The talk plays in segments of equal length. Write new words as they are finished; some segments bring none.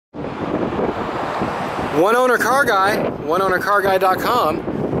One Owner Car Guy,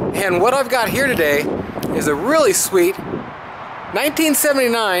 oneownercarguy.com, and what I've got here today is a really sweet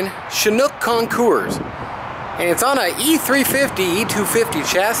 1979 Chinook Concourse, and it's on a E350,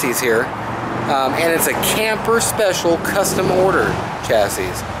 E250 chassis here, and it's a camper special custom order chassis.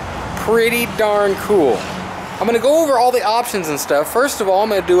 Pretty darn cool. I'm going to go over all the options and stuff. First of all, I'm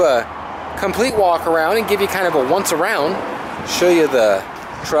going to do a complete walk around and give you kind of a once around, show you the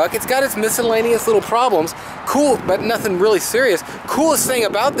truck. It's got its miscellaneous little problems. Cool, but nothing really serious. Coolest thing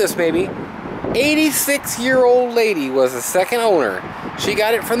about this, maybe, 86-year-old lady was the second owner. She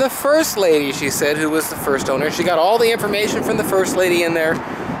got it from the first lady, she said, who was the first owner. She got all the information from the first lady in there.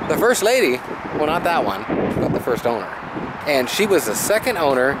 The first lady, well, not that one, but the first owner. And she was the second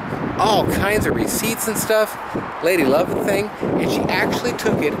owner, all kinds of receipts and stuff. Lady loved the thing, and she actually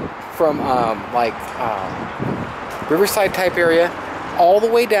took it from Riverside type area all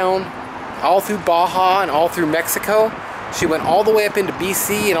the way down, all through Baja and all through Mexico. She went all the way up into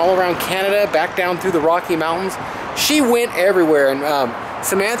BC and all around Canada, back down through the Rocky Mountains. She went everywhere, and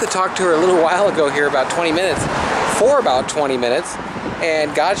Samantha talked to her a little while ago here, about 20 minutes,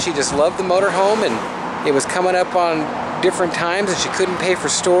 and God, she just loved the motorhome, and it was coming up on different times, and she couldn't pay for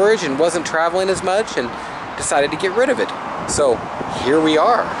storage and wasn't traveling as much, and decided to get rid of it. So here we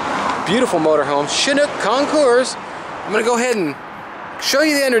are. Beautiful motorhome, Chinook Concourse. I'm gonna go ahead and show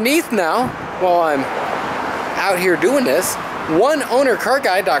you the underneath now while I'm out here doing this.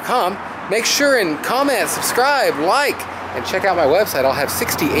 oneownercarguy.com. Make sure and comment, subscribe, like, and check out my website. I'll have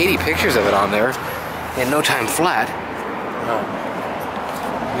 60, 80 pictures of it on there in no time flat.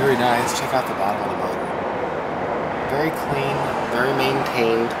 Very nice. Check out the bottom of the motor. Very clean, very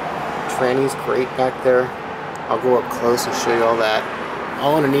maintained. Tranny's great back there. I'll go up close and show you all that.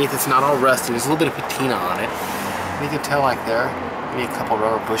 All underneath, it's not all rusty. There's a little bit of patina on it. You can tell like there, maybe a couple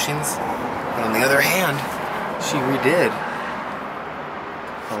rubber bushings. But on the other hand, she redid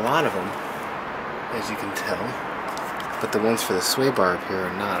a lot of them, as you can tell. But the ones for the sway bar up here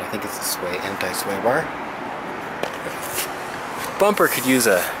are not. I think it's the sway, anti-sway bar. Bumper could use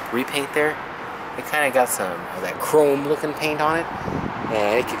a repaint there. It kind of got some of that chrome looking paint on it,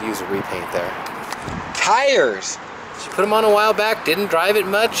 and it could use a repaint there. Tires! She put them on a while back, didn't drive it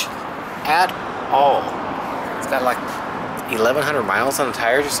much at all. It's got like 1,100 miles on the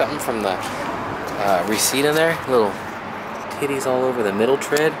tires or something from the receipt in there. Little titties all over the middle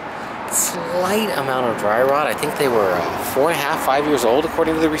tread. Slight amount of dry rot. I think they were 4.5, 5 years old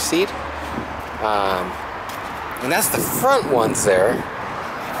according to the receipt. And that's the front ones there.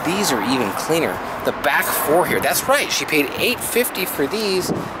 These are even cleaner. The back four here, that's right, she paid $850 for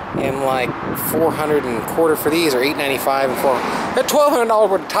these and like $400 and a quarter for these, or $895 and $400. Got $1,200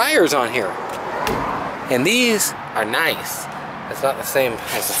 worth of tires on here. And these are nice. It's not the same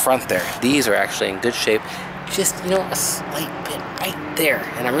as the front there. These are actually in good shape. Just, you know, a slight bit right there.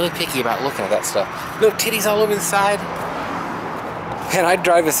 And I'm really picky about looking at that stuff. Little titties all over the side. And I'd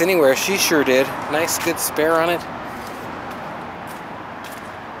drive this anywhere. She sure did. Nice, good spare on it.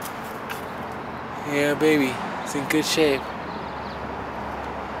 Yeah, baby. It's in good shape.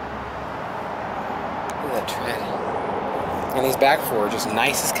 Look at that tread. And these back four are just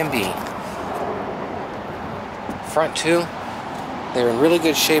nice as can be. Front two, they're in really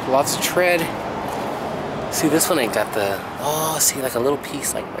good shape. Lots of tread. See, this one ain't got the, oh, see, like a little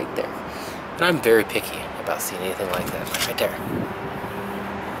piece like right there. And I'm very picky about seeing anything like that. Like right there.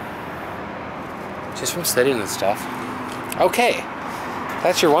 Just from studying and stuff. Okay.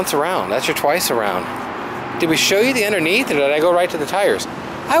 That's your once around. That's your twice around. Did we show you the underneath, or did I go right to the tires?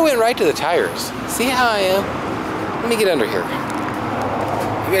 I went right to the tires. See how I am? Let me get under here.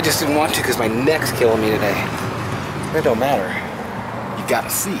 Maybe I just didn't want to because my neck's killing me today. It don't matter. You gotta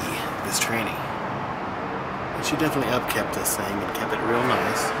see this training. And she definitely upkept this thing and kept it real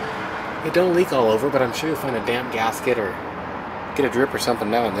nice. It don't leak all over, but I'm sure you'll find a damp gasket or get a drip or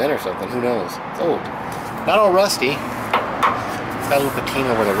something now and then or something. Who knows? It's old. Not all rusty. It's got a little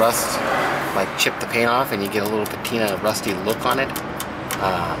patina where the rust like chipped the paint off, and you get a little patina rusty look on it.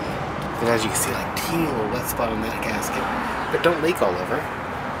 And as you can see, like teeny little wet spot on that gasket, but don't leak all over.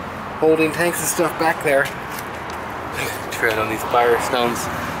 Holding tanks and stuff back there. Tread on these Firestones.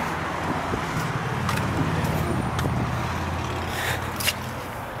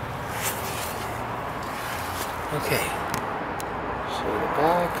 Okay. Show the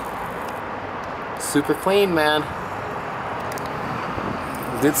back. Super clean, man.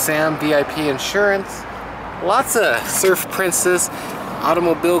 Good Sam VIP insurance. Lots of Surf Princess,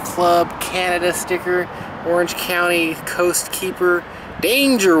 Automobile Club, Canada sticker, Orange County Coast Keeper,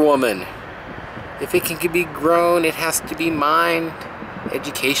 Danger Woman. If it can be grown, it has to be mined.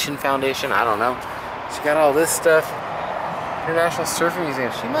 Education Foundation, I don't know. She got all this stuff. International Surfing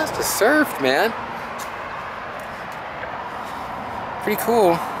Museum. She must have surfed, man. Pretty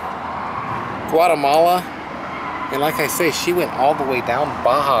cool. Guatemala. And like I say, she went all the way down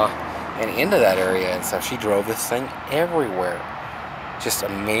Baja and into that area and stuff. She drove this thing everywhere. Just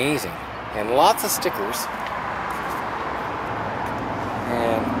amazing. And lots of stickers.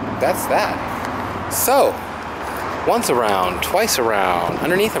 And that's that. So, once around, twice around,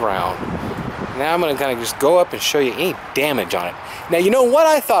 underneath around. Now I'm going to kind of just go up and show you any damage on it. Now, you know what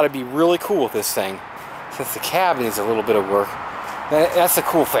I thought would be really cool with this thing? Since the cab needs a little bit of work. That's the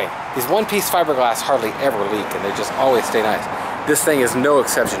cool thing. These one-piece fiberglass hardly ever leak, and they just always stay nice. This thing is no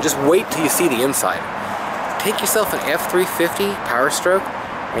exception. Just wait till you see the inside. Take yourself an F350 Power Stroke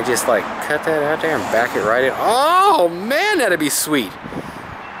and just like cut that out there and back it right in. Oh man, that'd be sweet.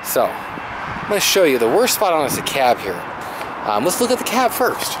 So, I'm going to show you the worst spot on is the cab here. Let's look at the cab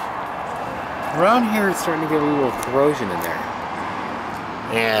first. Around here, it's starting to get a little corrosion in there.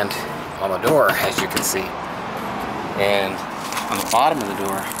 And on the door, as you can see. And on the bottom of the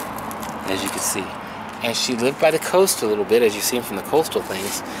door, as you can see. And she lived by the coast a little bit, as you see from the coastal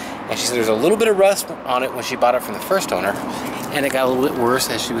things. And she said there's a little bit of rust on it when she bought it from the first owner. And it got a little bit worse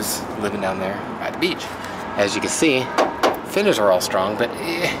as she was living down there by the beach. As you can see, fenders are all strong, but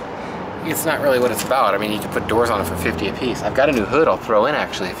it's not really what it's about. I mean, you can put doors on it for 50 a piece. I've got a new hood I'll throw in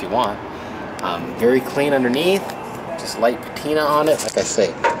actually if you want. Very clean underneath, just light patina on it. Like I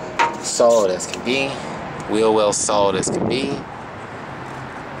say, solid as can be. Wheel well solid as can be.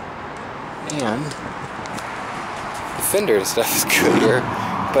 And the fender and stuff is good here.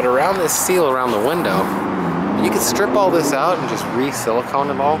 But around this seal around the window, you could strip all this out and just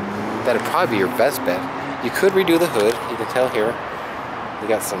re-silicone it all. That'd probably be your best bet. You could redo the hood. You can tell here, you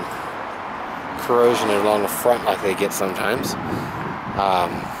got some corrosion along the front like they get sometimes.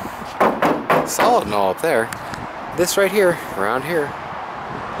 Solid and all up there. This right here, around here.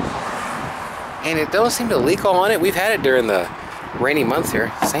 And it don't seem to leak all on it. We've had it during the rainy months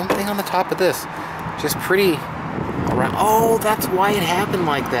here. Same thing on the top of this. Just pretty around. Oh, that's why it happened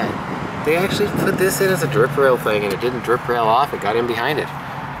like that. They actually put this in as a drip rail thing and it didn't drip rail off. It got in behind it.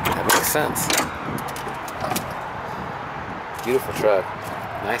 That makes sense. Beautiful truck.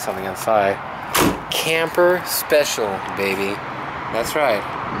 Nice on the inside. Camper special, baby. That's right.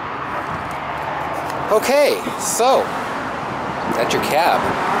 Okay, so that's your cab.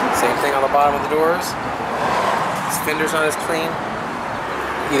 Same thing on the bottom of the doors. This fender's not as clean.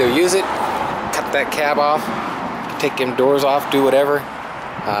 Either use it, cut that cab off, take them doors off, do whatever.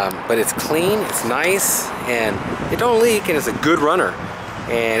 But it's clean, it's nice, and it don't leak, and it's a good runner.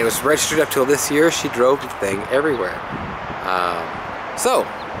 And it was registered up till this year. She drove the thing everywhere. So,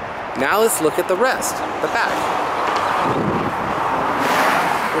 now let's look at the rest, the back.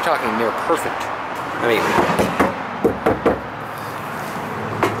 We're talking near perfect. I mean,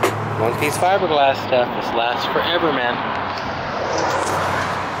 one-piece fiberglass stuff just lasts forever, man.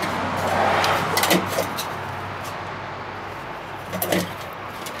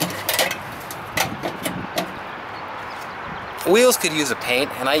 Wheels could use a paint,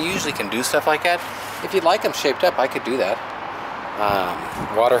 and I usually can do stuff like that. If you'd like them shaped up, I could do that.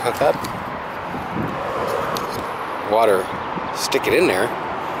 Water hookup. Water, stick it in there.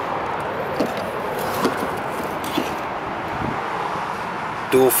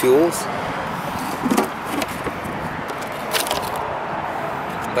 Dual fuels.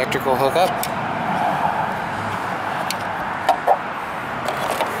 Electrical hookup.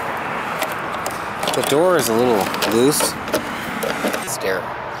 The door is a little loose. Stair.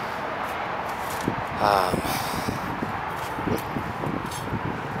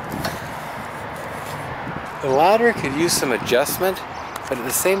 The ladder could use some adjustment, but at the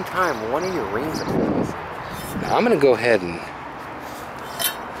same time, one of your rings are closed. Now I'm going to go ahead and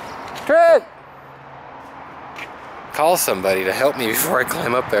call somebody to help me before I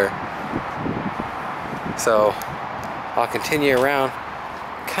climb up there. So I'll continue around.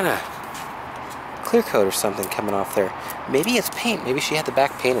 Kind of clear coat or something coming off there. Maybe it's paint. Maybe she had the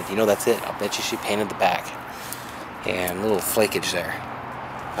back painted. You know, that's it. I'll bet you she painted the back. And a little flakage there.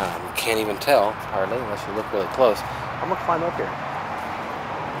 You can't even tell hardly unless you look really close. I'm gonna climb up here.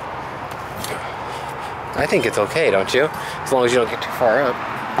 I think it's okay, don't you? As long as you don't get too far up.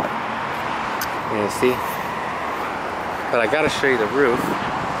 You see? But I gotta show you the roof.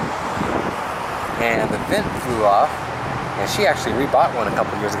 And the vent flew off. And she actually rebought one a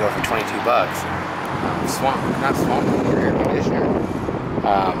couple years ago for 22 bucks. Not swamp, air conditioner.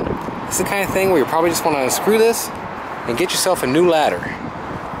 This is the kind of thing where you probably just want to unscrew this and get yourself a new ladder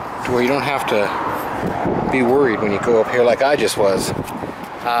to where you don't have to be worried when you go up here like I just was.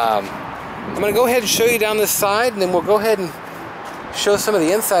 I'm going to go ahead and show you down this side, and then we'll go ahead and show some of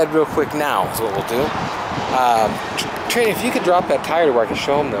the inside real quick now is what we'll do. Trina, if you could drop that tire to where I can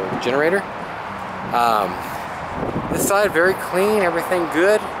show them the generator. This side very clean, everything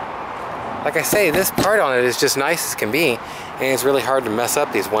good. Like I say, this part on it is just nice as can be, and it's really hard to mess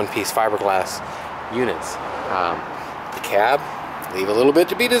up these one-piece fiberglass units. The cab, leave a little bit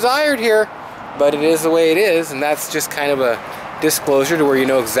to be desired here, but it is the way it is, and that's just kind of a disclosure to where you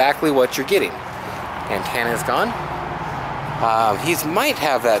know exactly what you're getting. Antenna's gone. He might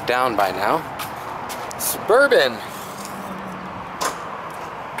have that down by now. Suburban.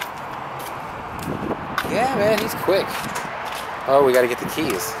 Yeah, man, he's quick. Oh, we got to get the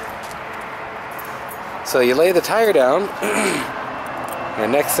keys. So you lay the tire down,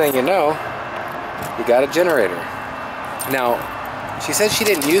 and next thing you know, you got a generator. Now, she said she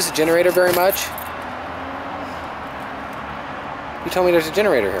didn't use the generator very much. You told me there's a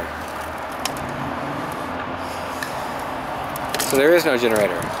generator here. So there is no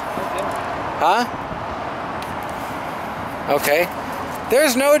generator. Huh? Okay.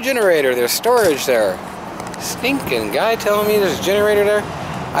 There's no generator. There's storage there. Stinking guy telling me there's a generator there.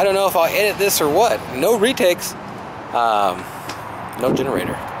 I don't know if I'll edit this or what. No retakes. No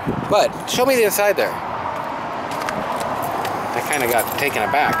generator. But show me the inside there. I kind of got taken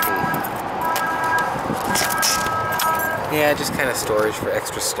aback. Yeah, just kind of storage for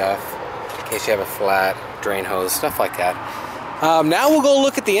extra stuff. In case you have a flat drain hose, stuff like that. Now we'll go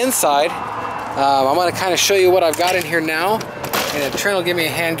look at the inside. I'm going to kind of show you what I've got in here now. And Trent will give me a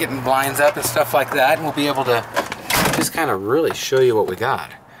hand getting blinds up and stuff like that. And we'll be able to just kind of really show you what we got.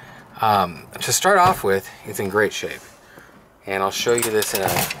 To start off with, it's in great shape. And I'll show you this in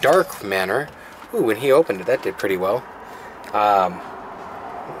a dark manner. Ooh, when he opened it, that did pretty well.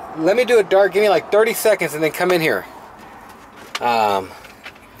 Let me do it dark. Give me like 30 seconds and then come in here.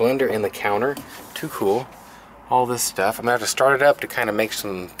 Blender in the counter. Too cool. All this stuff. I'm going to have to start it up to kind of make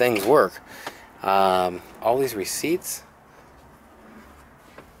some things work. All these receipts.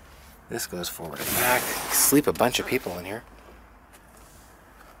 This goes forward and back. Sleep a bunch of people in here.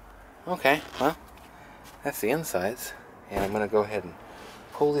 Okay, well, that's the insides. And I'm going to go ahead and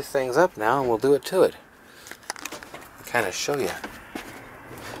pull these things up now, and we'll do it to it. Kind of show you.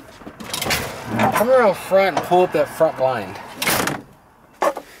 Come around front and pull up that front blind.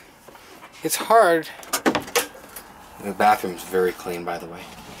 It's hard. The bathroom's very clean, by the way.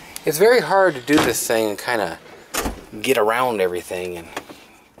 It's very hard to do this thing and kind of get around everything and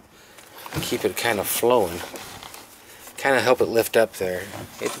keep it kind of flowing. Kind of help it lift up there.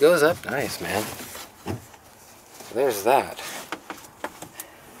 It goes up nice, man. There's that.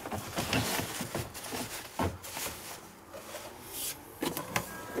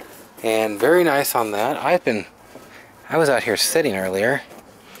 And very nice on that. I was out here sitting earlier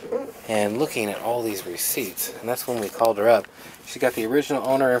and looking at all these receipts, and that's when we called her up. She got the original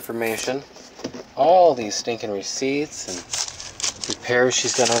owner information, all these stinking receipts and repairs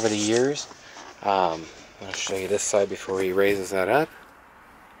she's done over the years. I'll show you this side before he raises that up,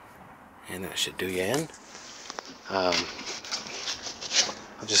 and that should do you in. I'll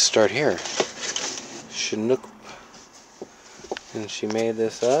just start here. Chinook, and she made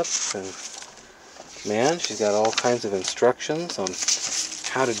this up, and man, she's got all kinds of instructions on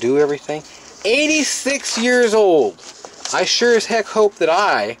how to do everything. 86 years old. I sure as heck hope that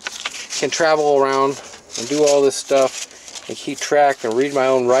I can travel around and do all this stuff and keep track and read my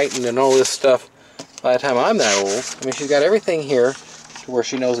own writing and all this stuff by the time I'm that old. I mean, she's got everything here to where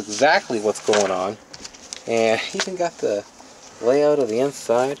she knows exactly what's going on, and even got the layout of the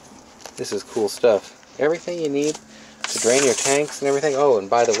inside. This is cool stuff. Everything you need to drain your tanks and everything. Oh, and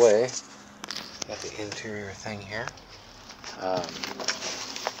by the way, got the interior thing here.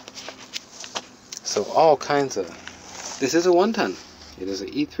 So all kinds of. This is a 1-ton. It is an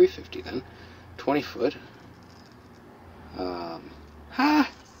E350 then, 20 foot.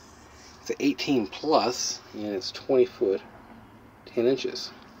 It's an 18 plus, and it's 20 foot, 10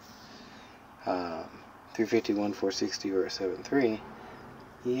 inches. 351, 460, or a 7.3.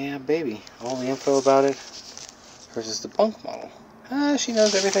 Yeah, baby. All the info about it. Hers is the bunk model. She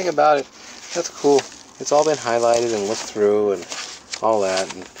knows everything about it. That's cool. It's all been highlighted and looked through and all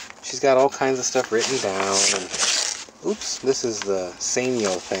that. And she's got all kinds of stuff written down. And oops, this is the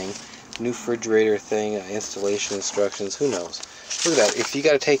Sanyo thing. New refrigerator thing, installation instructions, who knows. Look at that. If you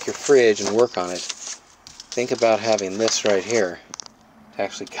got to take your fridge and work on it, think about having this right here to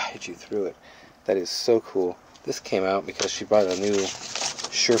actually guide you through it. That is so cool. This came out because she bought a new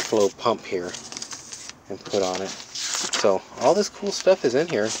SureFlow pump here and put on it. So all this cool stuff is in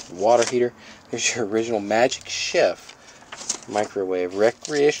here. Water heater. There's your original Magic Chef microwave,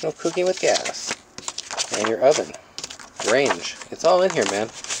 recreational cooking with gas, and your oven, range. It's all in here, man.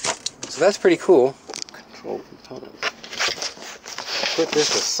 So that's pretty cool. Control components. Put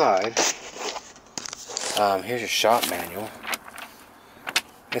this aside. Here's your shop manual.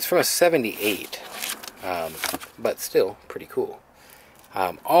 It's from a 78, but still pretty cool.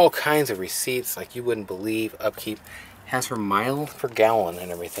 All kinds of receipts like you wouldn't believe. Upkeep. Has her miles per gallon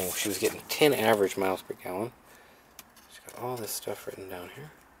and everything. She was getting 10 average miles per gallon. She's got all this stuff written down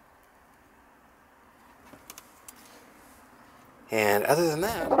here. And other than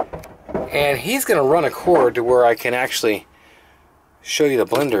that, and he's going to run a cord to where I can actually show you the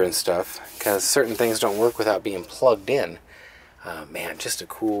blender and stuff, because certain things don't work without being plugged in. Man, just a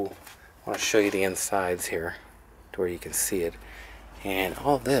cool, I want to show you the insides here to where you can see it. And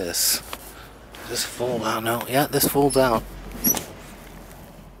all this, does this fold out? No, yeah, this folds out.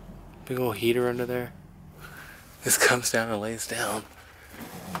 Big old heater under there. This comes down and lays down.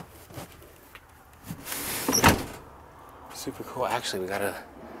 Super cool. Actually, we got a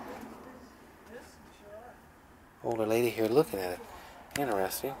older lady here looking at it.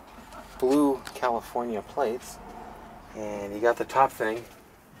 Interesting. Blue California plates. And you got the top thing.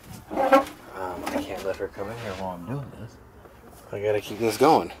 I can't let her come in here while I'm doing this. I gotta keep this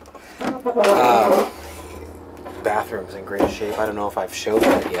going. Bathroom's in great shape. I don't know if I've showed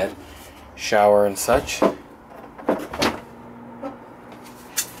that yet. Shower and such.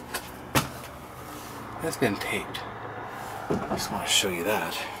 It's been taped. I just want to show you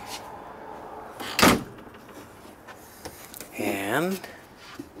that. And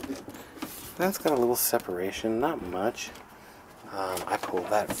that's got a little separation, not much. I pulled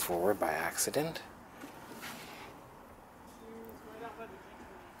that forward by accident.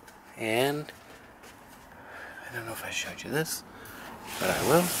 And I don't know if I showed you this, but I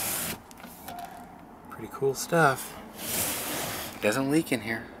will. Pretty cool stuff. It doesn't leak in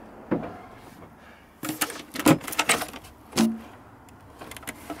here.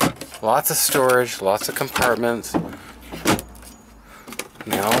 Lots of storage, lots of compartments.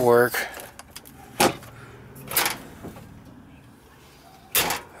 They all work.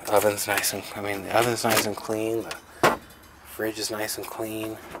 Oven's nice and, the oven's nice and clean. The fridge is nice and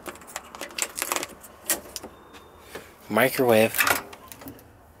clean. Microwave.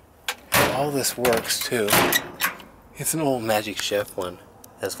 All this works too. It's an old Magic Chef one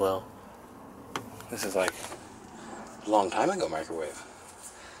as well. This is like a long time ago microwave.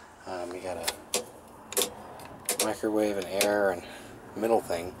 You got a microwave and air and middle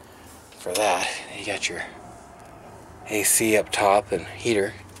thing for that. You got your AC up top and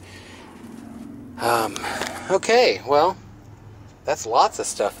heater. Okay, well, that's lots of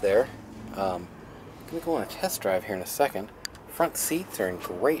stuff there. I'm gonna go on a test drive here in a second. Front seats are in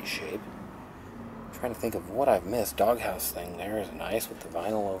great shape. I'm trying to think of what I've missed. Doghouse thing there is nice with the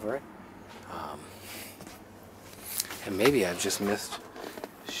vinyl over it. And maybe I've just missed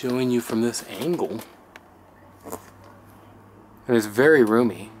showing you from this angle. It is very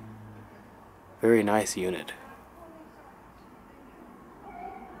roomy. Very nice unit.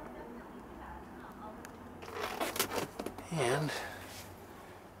 And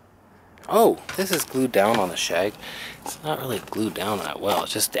oh, this is glued down on the shag. It's not really glued down that well.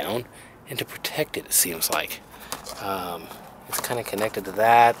 It's just down, and to protect it, it seems like. It's kind of connected to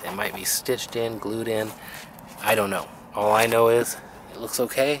that. It might be stitched in, glued in. I don't know. All I know is it looks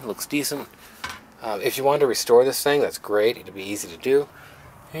okay. It looks decent. If you wanted to restore this thing, that's great. It'd be easy to do.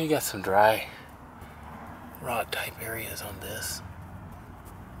 Here you got some dry rot type areas on this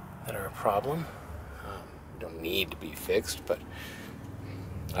that are a problem. Don't need to be fixed, but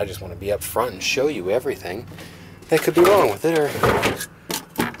I just want to be up front and show you everything that could be wrong with it or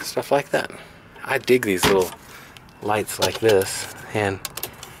stuff like that. I dig these little lights like this, and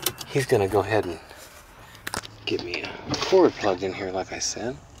he's gonna go ahead and get me a cord plugged in here like I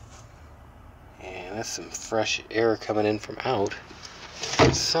said. And that's some fresh air coming in from out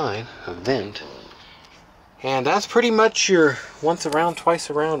inside a vent. And that's pretty much your once around,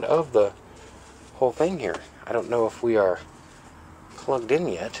 twice around of the whole thing here. I don't know if we are plugged in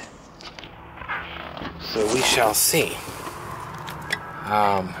yet, so we shall see.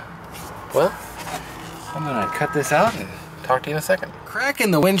 Well, I'm gonna cut this out and talk to you in a second. Crack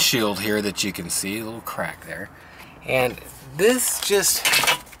in the windshield here that you can see, a little crack there, and this just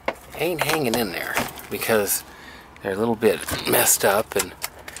ain't hanging in there because they're a little bit messed up, and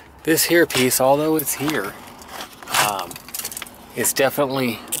this here piece, although it's here, it's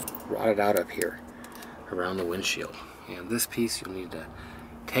definitely rotted out up here around the windshield. And this piece you'll need to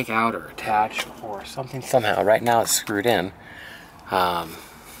take out or attach or something somehow. Right now it's screwed in, and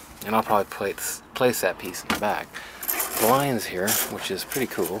I'll probably place that piece in the back. blinds here, which is pretty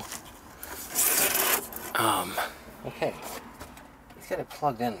cool. Okay. Let's get it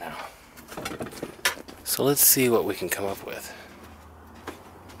plugged in now. So let's see what we can come up with.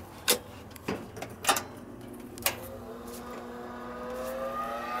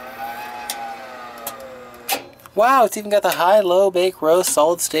 Wow, it's even got the high, low, bake, roast,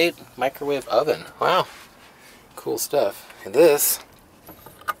 solid state microwave oven. Wow. Cool stuff. And this,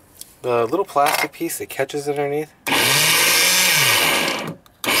 the little plastic piece that catches underneath.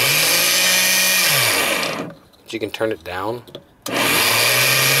 You can turn it down.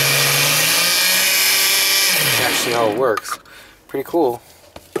 Actually how it works. Pretty cool.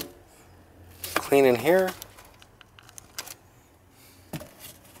 Clean in here.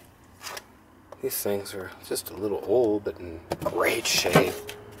 These things are just a little old, but in great shape.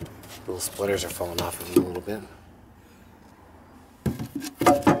 Little splitters are falling off of them a little bit.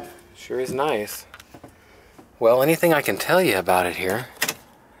 Sure is nice. Well, anything I can tell you about it here.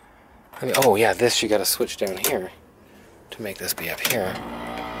 I mean, oh yeah, this you gotta switch down here to make this be up here.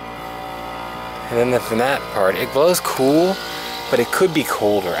 And then from that part, it glows cool, but it could be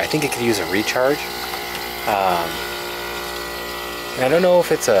colder. I think it could use a recharge. And I don't know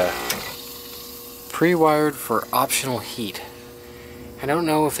if it's a pre-wired for optional heat. I don't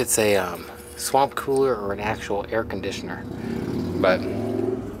know if it's a swamp cooler or an actual air conditioner, but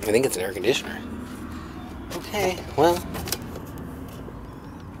I think it's an air conditioner. Okay, well,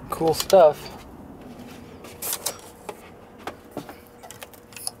 cool stuff.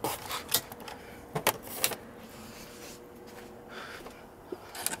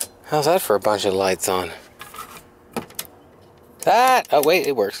 How's that for a bunch of lights on? That, oh wait,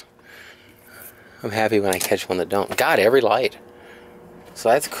 it works. I'm happy when I catch one that don't. Got every light. So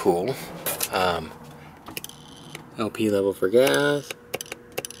that's cool. LP level for gas.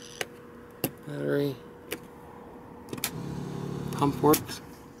 Battery. Pump works.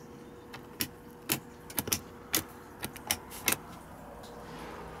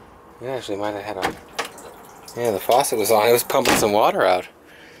 We actually might have had a... Yeah, the faucet was on. It was pumping some water out.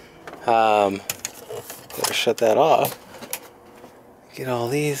 Better shut that off. Get all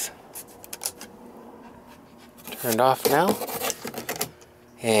these turned off now.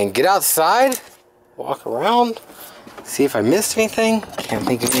 And get outside. Walk around. See if I missed anything. Can't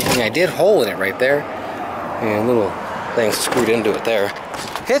think of anything. I did hole in it right there. And little thing screwed into it there.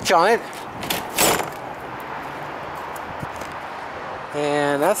 Hitch on it.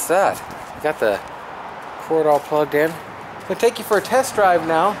 And that's that. Got the cord all plugged in. I'm gonna take you for a test drive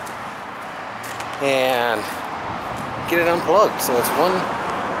now and get it unplugged. So it's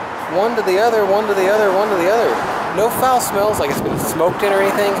one to the other, one to the other, one to the other. No foul smells like it's been smoked in or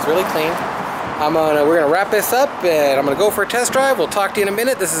anything. It's really clean. We're gonna wrap this up and I'm gonna go for a test drive. We'll talk to you in a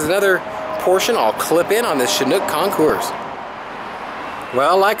minute. This is another portion I'll clip in on this Chinook Concourse.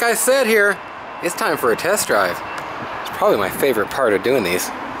 Well, like I said here, it's time for a test drive. It's probably my favorite part of doing these.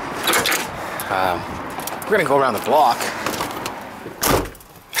 We're gonna go around the block.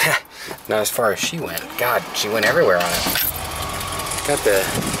 Not as far as she went. God, she went everywhere on it. Got the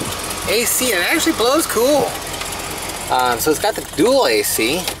AC, and it actually blows cool. So it's got the dual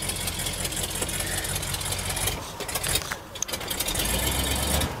AC.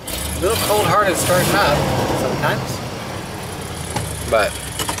 A little cold-hearted starting up sometimes, but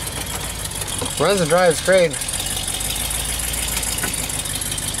runs and drives great.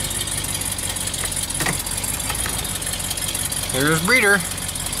 Here's Breeder.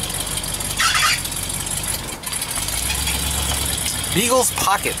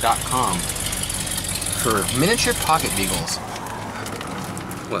 BeaglesPocket.com for miniature pocket beagles.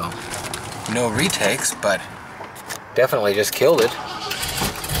 Well, no retakes, but definitely just killed it.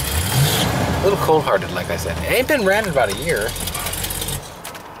 A little cold-hearted, like I said. It ain't been ran in about a year.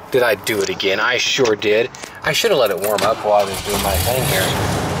 Did I do it again? I sure did. I should have let it warm up while I was doing my thing here.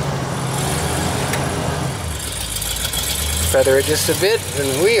 Feather it just a bit,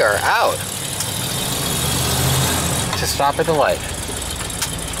 and we are out. To stop at the light.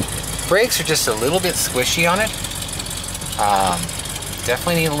 Brakes are just a little bit squishy on it.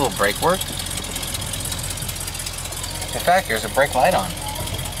 Definitely need a little brake work. In fact, there's a brake light on.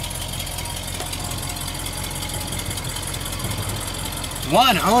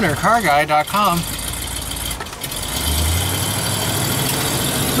 OneOwnerCarGuy.com.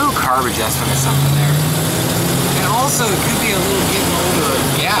 Little carb adjustment or something there. And also, it could be a little getting older of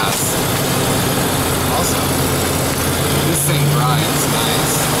gas. Also, this thing drives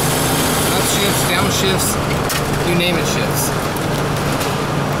nice. Up shifts, down shifts, you name it shifts.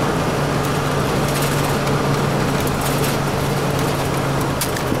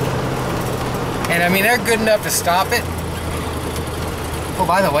 And I mean, they're good enough to stop it. Oh,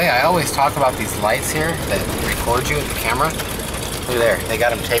 by the way, I always talk about these lights here that record you with the camera. Look there, they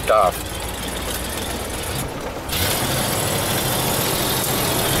got them taped off.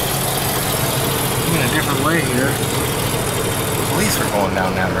 In a different way here. Police were going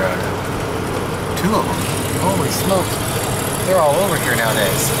down that road. 2 of them. Holy smokes. They're all over here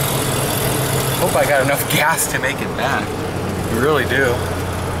nowadays. Hope I got enough gas to make it back. You really do.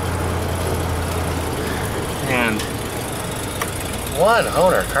 And one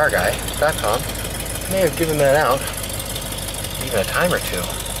owner, carguy.com, may have given that out even a time or 2.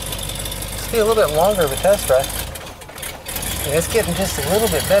 This will be a little bit longer of a test drive. And it's getting just a little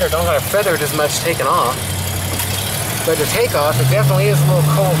bit better. Don't have feathered as much taken off. But the takeoff, it definitely is a little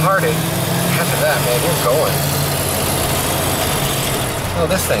cold-hearted. After that, man, you're going. Oh,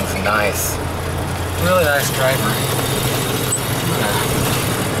 this thing's nice. Really nice driver.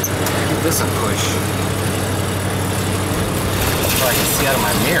 Give this a push. So I can see out of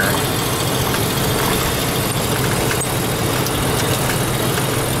my mirror.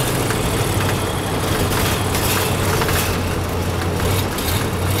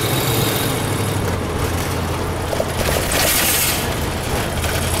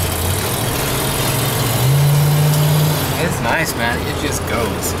 It's nice, man. It just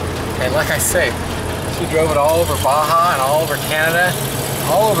goes. And like I say, she drove it all over Baja and all over Canada,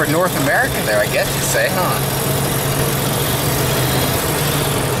 all over North America there, I guess you say, huh?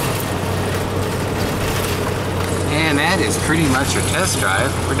 And that is pretty much our test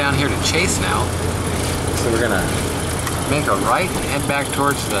drive. We're down here to Chase now. So we're gonna make a right and head back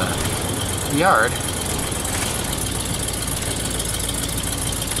towards the yard.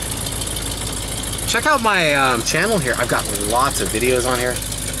 Check out my channel here. I've got lots of videos on here,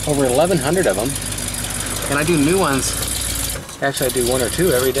 over 1,100 of them. And I do new ones. Actually, I do 1 or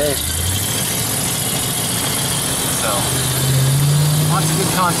 2 every day. So, lots of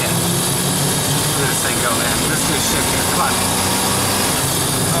good content. Look at this thing go, man. Let's do a shift here. Come on.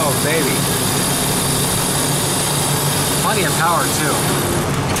 Oh, baby. Plenty of power, too.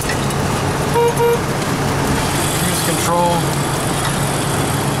 Cruise control.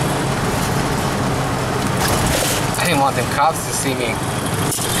 I didn't want them cops to see me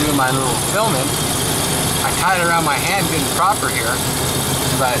doing my little filming. I tied it around my hand getting proper here,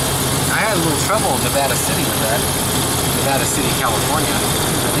 but I had a little trouble in Nevada City with that. Nevada City, California,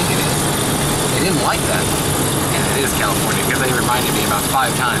 I think it is. They didn't like that. And it is California, because they reminded me about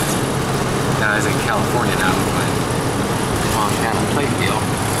 5 times that I was in California now with my Montana plate deal.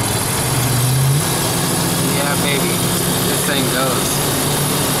 Yeah, baby, this thing goes.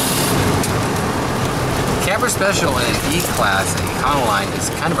 Camper Special in an E-Class and Econoline is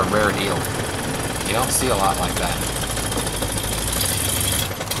kind of a rare deal. You don't see a lot like that.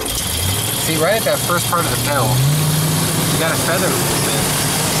 See, right at that first part of the pedal, you got to feather a little bit.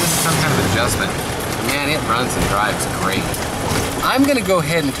 This is some kind of adjustment. Man, it runs and drives great. I'm going to go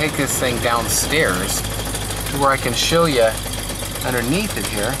ahead and take this thing downstairs to where I can show you underneath it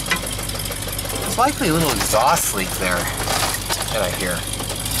here. There's likely a little exhaust leak there that I hear.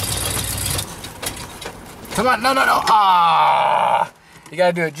 Come on, no, no, no. Ah! You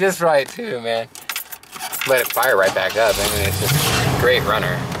gotta do it just right too, man. Let it fire right back up. I mean, it's just a great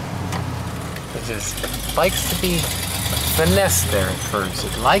runner. It just likes to be finessed there at first.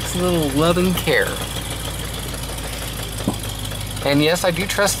 It likes a little love and care. And yes, I do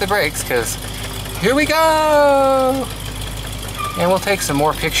trust the brakes, because here we go! And we'll take some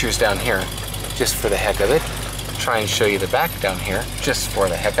more pictures down here, just for the heck of it. Try and show you the back down here, just for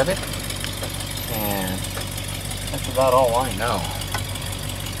the heck of it. And that's about all I know.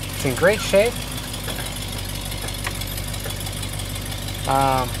 It's in great shape.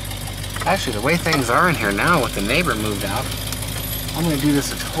 Actually, the way things are in here now with the neighbor moved out, I'm going to do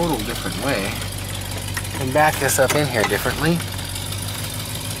this a total different way and back this up in here differently.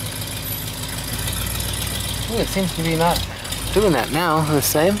 Ooh, it seems to be not doing that now the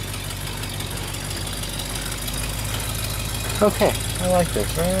same. Okay, I like this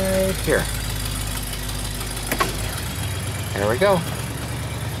right here. There we go.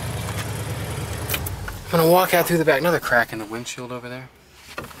 I'm gonna walk out through the back. Another crack in the windshield over there.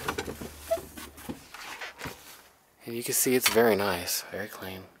 And you can see it's very nice, very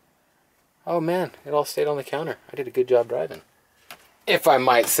clean. Oh man, it all stayed on the counter. I did a good job driving, if I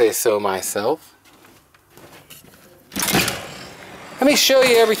might say so myself. Let me show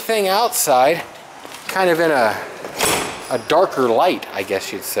you everything outside, kind of in a darker light, I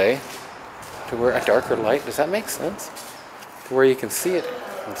guess you'd say. To where a darker light, does that make sense? To where you can see it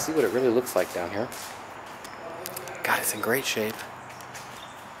and see what it really looks like down here. God, it's in great shape.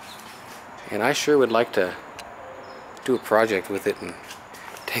 And I sure would like to do a project with it and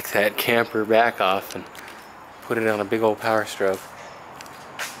take that camper back off and put it on a big old Power Stroke.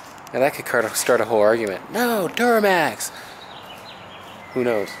 Now that could start a whole argument. No, Duramax! Who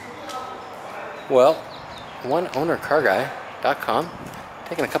knows? Well, oneownercarguy.com.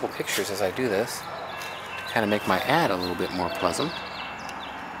 Taking a couple pictures as I do this to kind of make my ad a little bit more pleasant.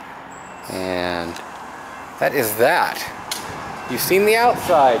 And that is that. You've seen the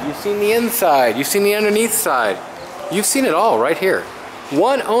outside, you've seen the inside, you've seen the underneath side. You've seen it all right here.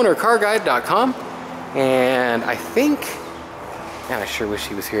 oneownercarguy.com. And I think, man, I sure wish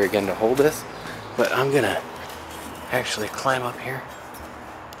he was here again to hold this, but I'm gonna actually climb up here,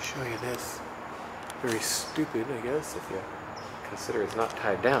 show you this. Very stupid, I guess, if you consider it's not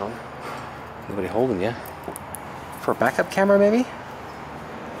tied down. Nobody holding you. For a backup camera, maybe?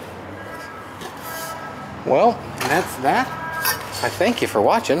 Well, that's that. I thank you for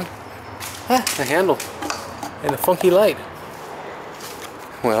watching. Ah, the handle and the funky light.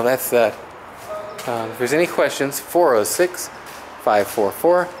 Well, that's that. If there's any questions,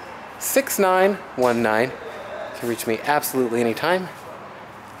 406-544-6919. You can reach me absolutely anytime.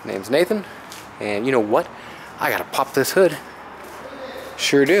 My name's Nathan, and you know what? I gotta pop this hood.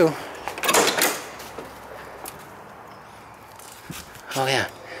 Sure do. Oh yeah,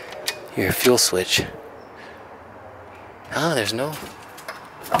 your fuel switch. Oh, there's no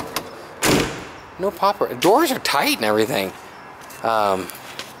popper. Doors are tight and everything. Come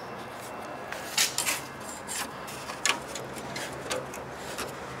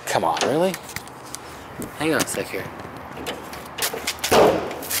on, really? Hang on a sec here.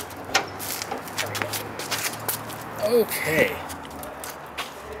 Okay.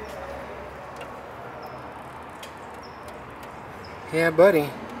 Yeah, buddy.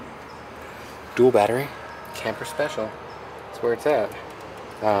 Dual battery, camper special. That's where it's at.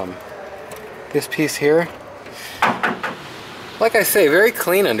 This piece here, like I say, very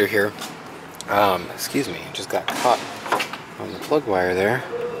clean under here. Excuse me, just got caught on the plug wire there,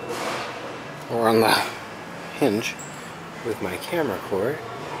 or on the hinge with my camera cord.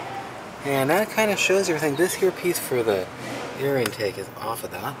 And that kind of shows everything. This here piece for the air intake is off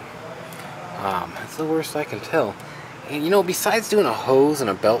of that. That's the worst I can tell. And you know, besides doing a hose and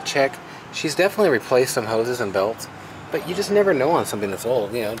a belt check, she's definitely replaced some hoses and belts. But you just never know on something that's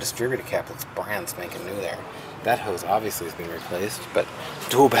old. You know, distributor cap looks brand spanking new there. That hose obviously has been replaced. But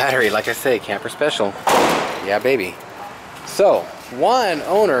dual battery, like I say, camper special. Yeah, baby. So,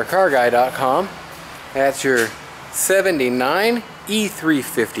 oneownercarguy.com. That's your 79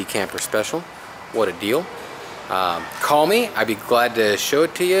 E350 camper special. What a deal. Call me. I'd be glad to show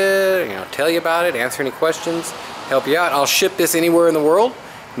it to you, tell you about it, answer any questions, help you out. I'll ship this anywhere in the world.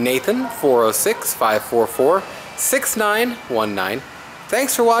 Nathan, 406-544-6919.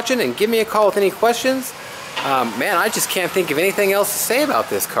 Thanks for watching, and give me a call with any questions. Man, I just can't think of anything else to say about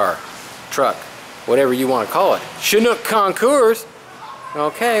this car, truck, whatever you want to call it. Chinook Concourse.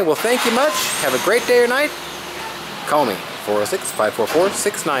 Okay, well, thank you much. Have a great day or night. Call me,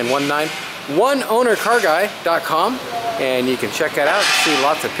 406-544-6919. oneownercarguy.com, and you can check that out. See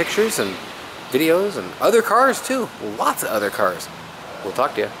lots of pictures and videos and other cars too. Lots of other cars. We'll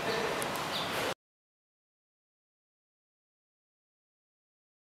talk to you.